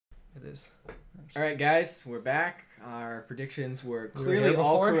is. All right, guys, we're back. Our predictions were clearly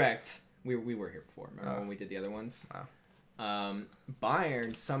all correct. We were here before. Remember when we did the other ones?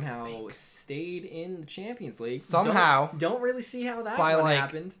 Bayern somehow stayed in the Champions League. Somehow. Don't really see how that by like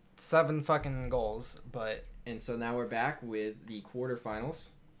happened. 7 fucking goals, but. And so now we're back with the quarterfinals.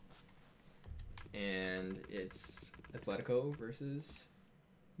 And it's Atletico versus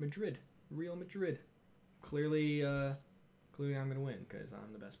Madrid. Real Madrid. Clearly, I'm going to win because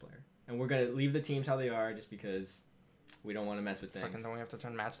I'm the best player. And we're going to leave the teams how they are just because we don't want to mess with things. Fucking don't we have to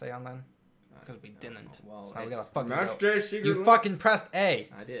turn match day on then? Because we didn't. Well, so now we gotta fucking match day secret. You fucking pressed A.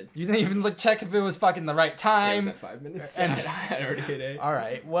 I did. You didn't even check if it was fucking the right time. Yeah, it was at 5 minutes. And I already hit A.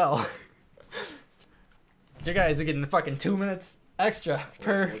 Alright, well. You guys are getting fucking 2 minutes extra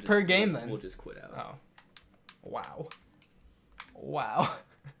per game then. We'll just quit out. Oh. Wow. Wow.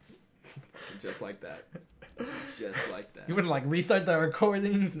 Just like that. Just like that. You wouldn't like restart the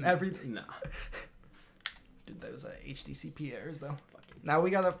recordings and everything? Nah. Dude, those HDCP errors though. Now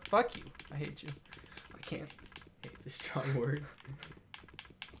we gotta fuck you. I hate you. I can't. Hate's a strong word.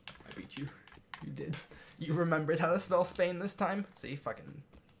 I beat you. You did. You remembered how to spell Spain this time? See, fucking.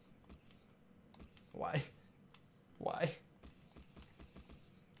 Why? Why?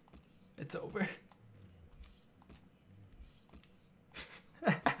 It's over.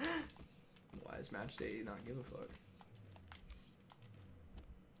 Why does match day not give a fuck?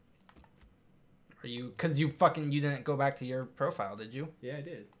 Are you? Cause you didn't go back to your profile, did you? Yeah, I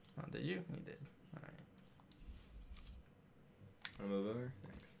did. Oh, did you? You did. All right. Wanna move over?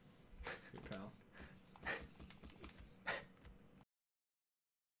 Thanks. Good pal.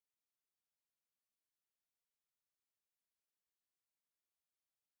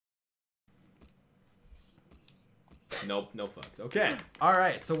 Nope, no fucks. Okay. All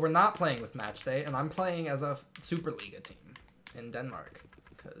right, so we're not playing with match day, and I'm playing as a Superliga team in Denmark.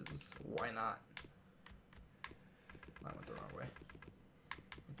 Cause why not? I went the wrong way.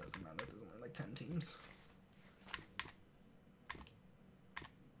 It doesn't matter. There's only like 10 teams.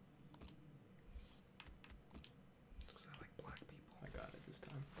 Looks like black people. I got it this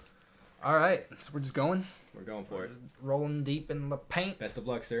time. All right, so we're just going. We're going for it. Rolling deep in the paint. Best of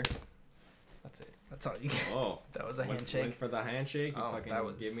luck, sir. That's it. That's all you get. Oh, that was a handshake. Went for the handshake. You fucking that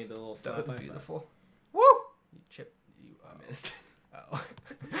was, gave me the little slap. That was beautiful. Woo! You chipped. You missed. Oh.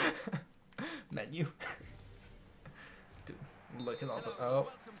 Menu. Dude, look at all the.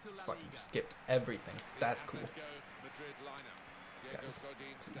 Oh. Fuck, you skipped everything. That's cool. Guys,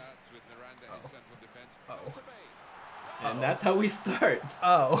 please. Oh. And that's how we start.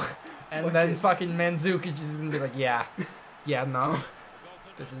 Oh. And then fucking Mandzukic is gonna be like, yeah. Yeah, no.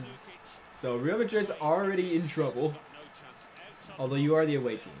 This is. So Real Madrid's already in trouble. Although you are the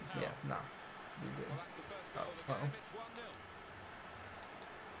away team. So. Yeah, no. You're good. Oh, uh-oh.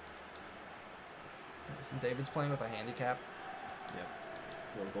 Listen, David's playing with a handicap. Yep.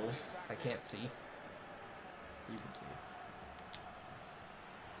 4 goals. I can't see. You can see.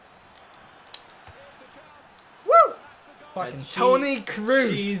 Woo! Fucking Tony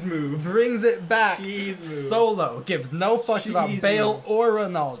Cruz cheese move. Brings it back. Cheese move. Solo. Gives no fucks about Bale or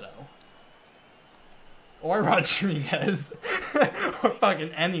Ronaldo. Or Rodriguez. Or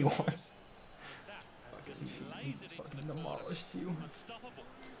fucking anyone. He's fucking demolished you.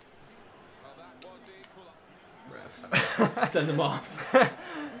 Ref. Send him off.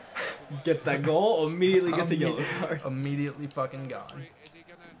 Gets that goal, immediately gets a yellow card. Immediately fucking gone.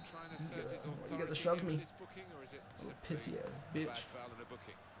 You gotta shove me. Little pissy ass bitch.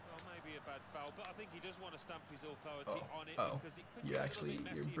 Oh,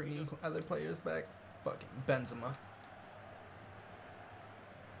 you're bringing other players back? Fucking Benzema.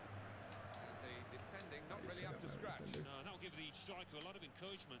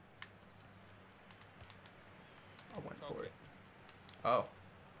 I went for it. Oh.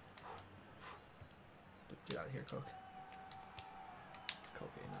 Get out of here, Coke. It's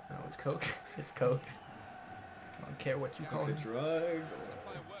cocaine. No, it's Coke. It's Coke. I don't care what you call it. The drug.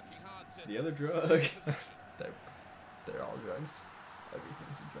 The other drug. They're all drugs.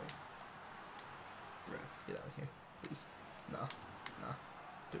 Everything's a drug. Ref. Get out of here, please. No. No.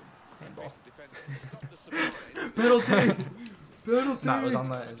 Dude, handball. Penalty! Penalty! No, it was on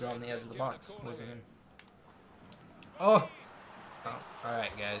the edge of the box. It wasn't in. Oh! Oh,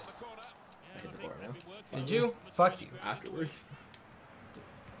 alright, guys. I hit the bar now. Did you? Fuck you. Afterwards.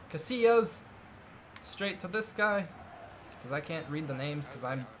 Casillas. Straight to this guy. Because I can't read the names because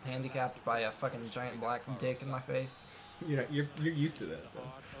I'm handicapped by a fucking giant black dick in my face. You're used to that,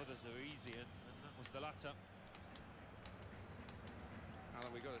 though.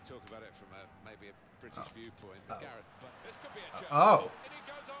 Alan, we got to talk about it from maybe a British viewpoint. Gareth, but this could be a chance. Oh. And he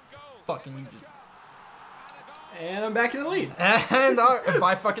goes on goal. fucking you just. And I'm back in the lead. And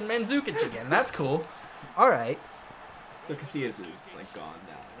by fucking Mandzukic again. That's cool. All right. So Casillas is like gone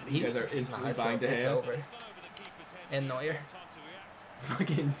now. You He's, guys are instantly it's buying over, De it's Gea. over. And Neuer.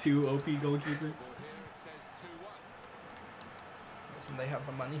 Fucking 2 OP goalkeepers. Listen, they have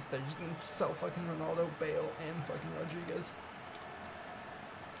the money. They're just gonna sell fucking Ronaldo, Bale, and fucking Rodriguez.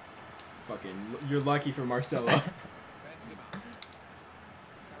 Fucking, you're lucky for Marcelo.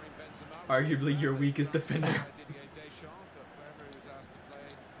 Arguably your weakest defender.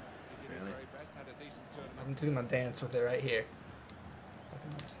 Really? I'm just gonna dance with it right here.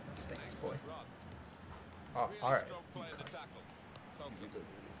 Fucking nice stance, boy. Oh, alright.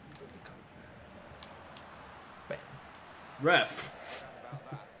 Bam. Ref.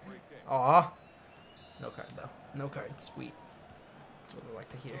 Aw. No card, though. No card. Sweet. That's what I like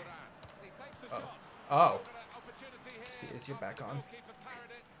to hear. Oh. Oh. See, is you're back on.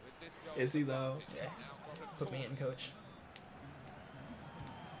 Is he though? Yeah. Put me in, coach.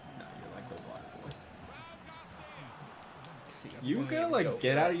 No, you're like the water boy. See, You when we gonna go like for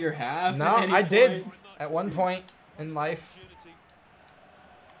get that. out of your half? No, at any I did. point? At one point in life.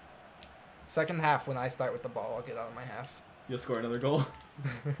 Second half, when I start with the ball, I'll get out of my half. You'll score another goal.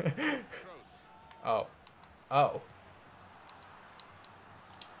 Oh. Oh.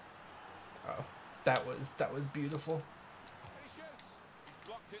 Oh. That was beautiful.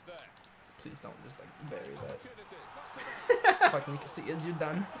 Please don't just like bury that. Fucking Casillas, you're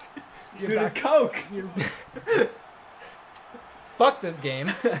done. You're Dude, back. it's Coke. You're Fuck this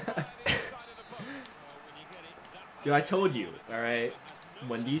game. Dude, I told you, alright?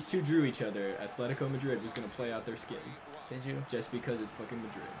 When these two drew each other, Atletico Madrid was gonna play out their skin. Did you? Just because it's fucking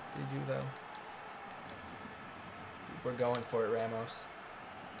Madrid. Did you though? We're going for it, Ramos.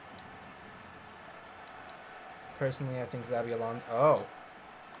 Personally, I think Xabi Alonso. Oh.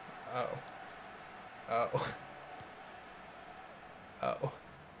 Oh. Oh. Oh.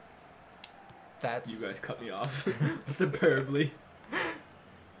 That's. You guys cut me off superbly. It's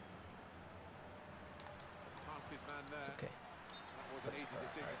okay. That's,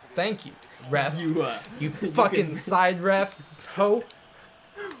 right. Thank you, ref. You fucking side ref. Ho.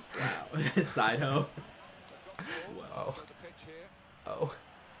 Wow. Side hoe. Oh. Oh.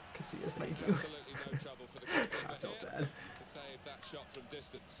 Casillas, thank you. I felt bad.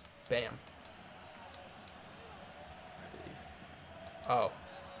 Bam. I believe. Oh.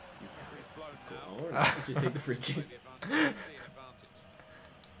 Let's go. Or let's just take the free kick.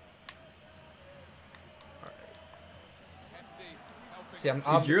 See,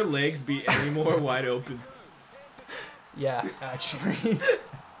 Could your legs be any more wide open? Yeah, actually.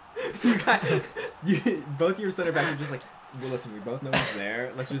 Both your center backs are just like, well, listen, we both know he's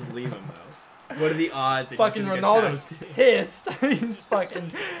there. Let's just leave him though. What are the odds? That Fucking he's Ronaldo's pissed. He's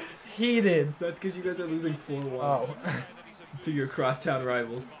fucking heated. That's because you guys are losing 4-1 Oh. to your crosstown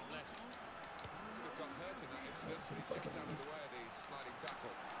rivals.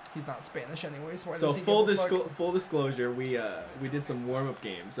 He's not Spanish anyways. Why So does he full disclosure, we did some warm up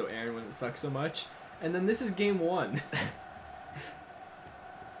games. So Aaron wouldn't suck so much, and then this is game 1.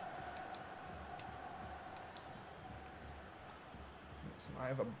 Listen, I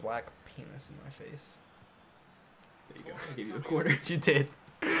have a black penis in my face. There you go. I gave you the quarter. You did.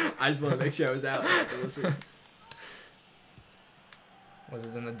 I just want to make sure I was out. Listen. Was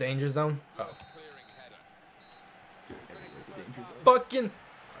it in the danger zone? Oh. Dude, danger zone. Fucking.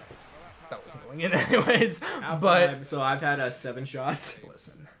 That wasn't going in anyways. But So I've had 7 shots.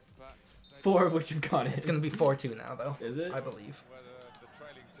 listen, 4 of which have gone in. it's gonna be 4-2 now, though. Is it? I believe.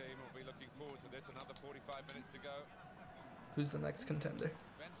 Who's the next contender?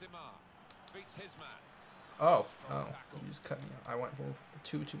 Oh, oh, you just cut me out. I went for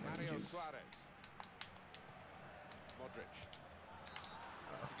too many jukes. Oh,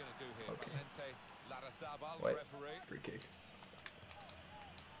 okay. Wait, Free kick.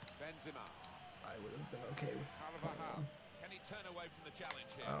 I would have been okay with.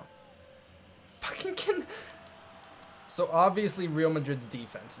 Oh. Fucking can. So obviously Real Madrid's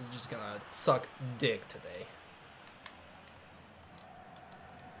defense is just gonna suck dick today.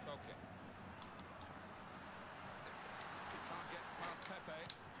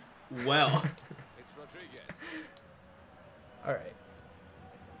 Well. Alright.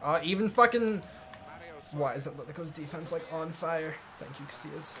 Even fucking... Why is Atletico's defense like on fire? Thank you,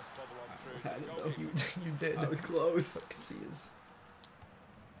 Casillas. I almost had it though. You did. I was close. Casillas.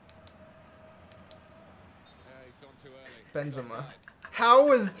 Benzema. How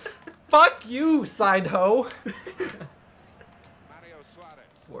was... Fuck you, side hoe!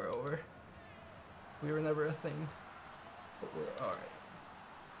 We're over. We were never a thing. But we're alright.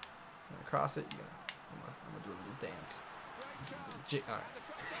 cross it. I'm gonna do a little dance. All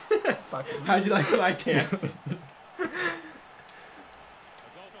right. Fucking. How'd you like my dance?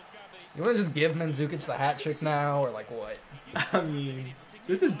 You want to just give Mandzukic the hat trick now, or like what? I mean,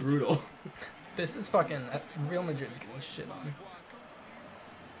 this is brutal. This is fucking Real Madrid's getting shit on.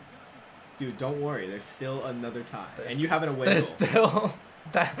 Dude, don't worry. There's still another tie, and you have an away There's goal. still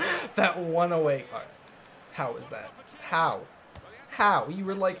that one away. Right. How is that? How? How? You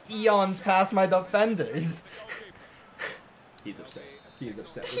were like eons past my defenders. He's upset. He's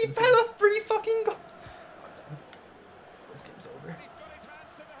upset. He had a free fucking goal. This game's over.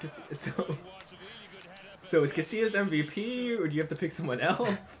 So is Casillas MVP, or do you have to pick someone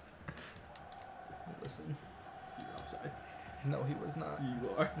else? Listen. You're offside. No, he was not. You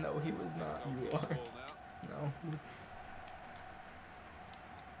are. No, he was not. You are. No.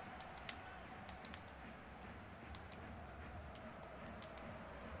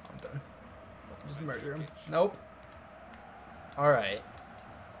 I'm done. Fucking just murder him. Nope. Alright.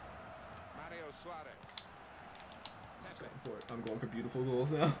 I'm going for beautiful goals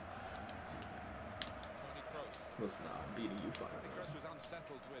now. Listen, I'm beating you finally.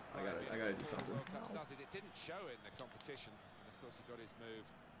 I gotta do something. It didn't show in the competition, and of course he got his move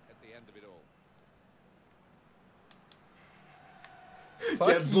at the end of it all.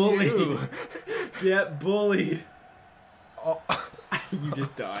 Get bullied. Get bullied. Oh. You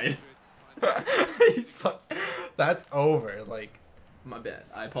just died. That's over. Like, my bad.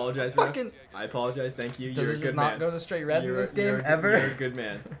 I apologize, ref. I apologize. Thank you. You're a good man. Does it just not go to straight red in this game You're ever? a good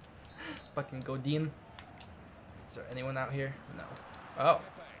man. Fucking Godin. Is there anyone out here? No. Oh.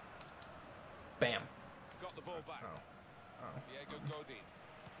 Bam. Got the ball back. Oh.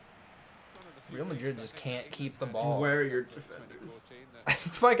 Real Madrid just can't keep the ball. Where are your defenders?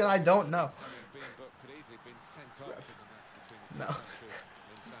 Fucking, I don't know. Ref. No.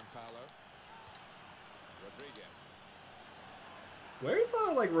 Where's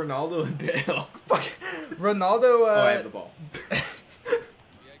like Ronaldo and Bale? Fuck. Ronaldo. Oh, I have the ball.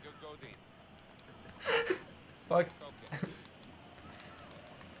 Fuck.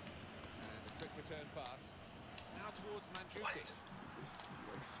 What? Just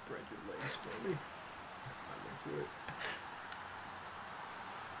like spread your legs for me. I'm in for it.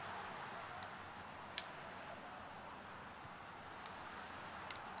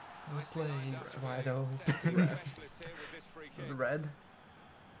 Plays wide open. The red.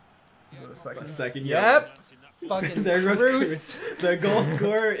 Is it a second? Second, yep. Fucking there goes Cruz. The goal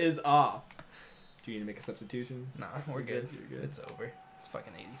scorer is off. Do you need to make a substitution? Nah, we're good. You're good. It's over. It's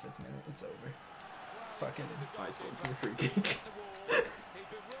fucking 85th minute. It's over. Fucking. I scored from a free kick.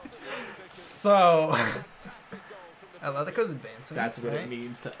 So, Atletico's advancing. That's what right? it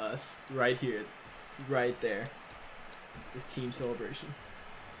means to us. Right here. Right there. This team celebration.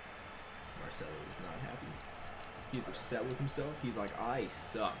 Marcelo is not happy. He's upset with himself. He's like, I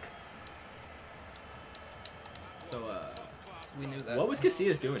suck. So, we knew that. what was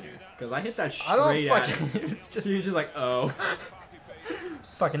Casillas doing here? Because I hit that I don't straight at fucking. him. It's just He was just like, oh.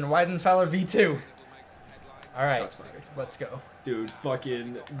 fucking Weidenfeller V2. All right, Shots fired. let's go. Dude,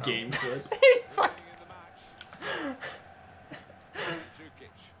 fucking game clip. Fuck.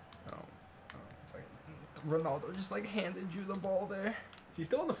 Ronaldo just like handed you the ball there. Is he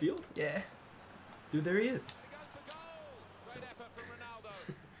still on the field? Yeah. Dude, there he is.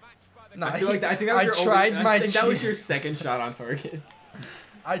 Nah, I feel like that, I think that was your tried only, my I think that was cheese- your second shot on target.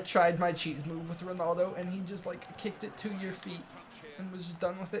 I tried my cheese move with Ronaldo, and he just like kicked it to your feet and was just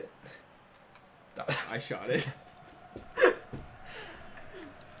done with it. I shot it.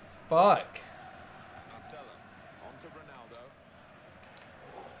 Fuck.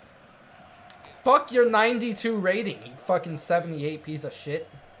 Fuck your 92 rating, you fucking 78 piece of shit.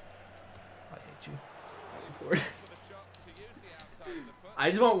 I hate you. I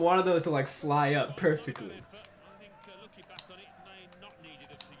just want one of those to like fly up perfectly.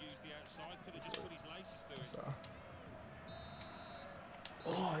 So.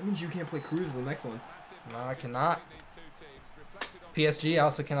 Oh, that means you can't play Cruz in the next one. No, I cannot. PSG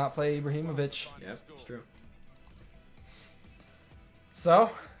also cannot play Ibrahimovic. Yep, it's true. So,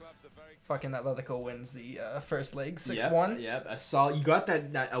 fucking Atletico wins the first leg, 6-1. Yep, I saw you got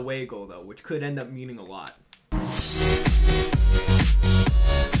that away goal though, which could end up meaning a lot.